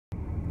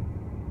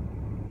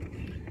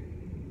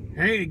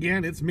Hey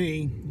again, it's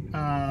me.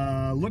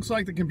 Looks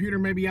like the computer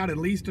may be out at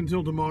least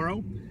until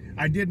tomorrow.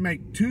 I did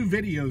make two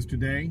videos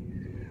today.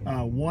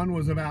 One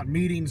was about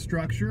meeting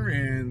structure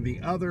and the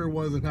other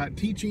was about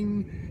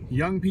teaching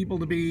young people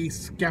to be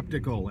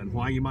skeptical and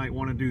why you might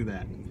want to do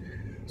that.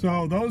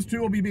 So those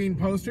two will be being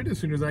posted as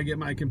soon as I get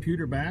my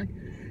computer back.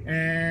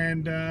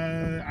 And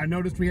I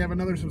noticed we have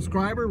another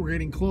subscriber. We're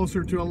getting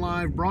closer to a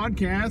live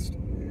broadcast.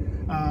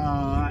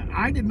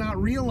 I did not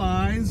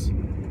realize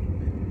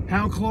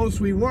how close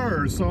we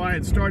were, so I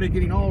had started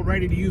getting all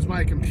ready to use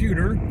my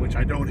computer, which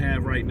I don't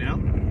have right now,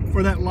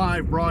 for that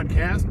live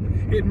broadcast.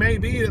 It may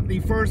be that the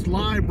first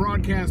live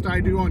broadcast I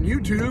do on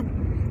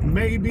YouTube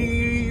may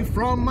be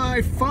from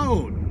my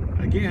phone.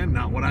 Again,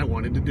 not what I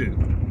wanted to do,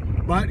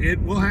 but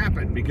it will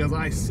happen because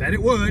I said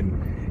it would,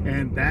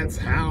 and that's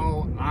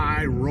how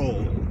I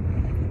roll.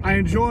 I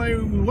enjoy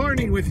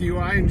learning with you,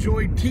 I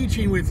enjoy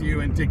teaching with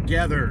you, and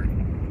together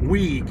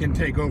we can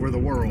take over the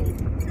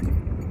world.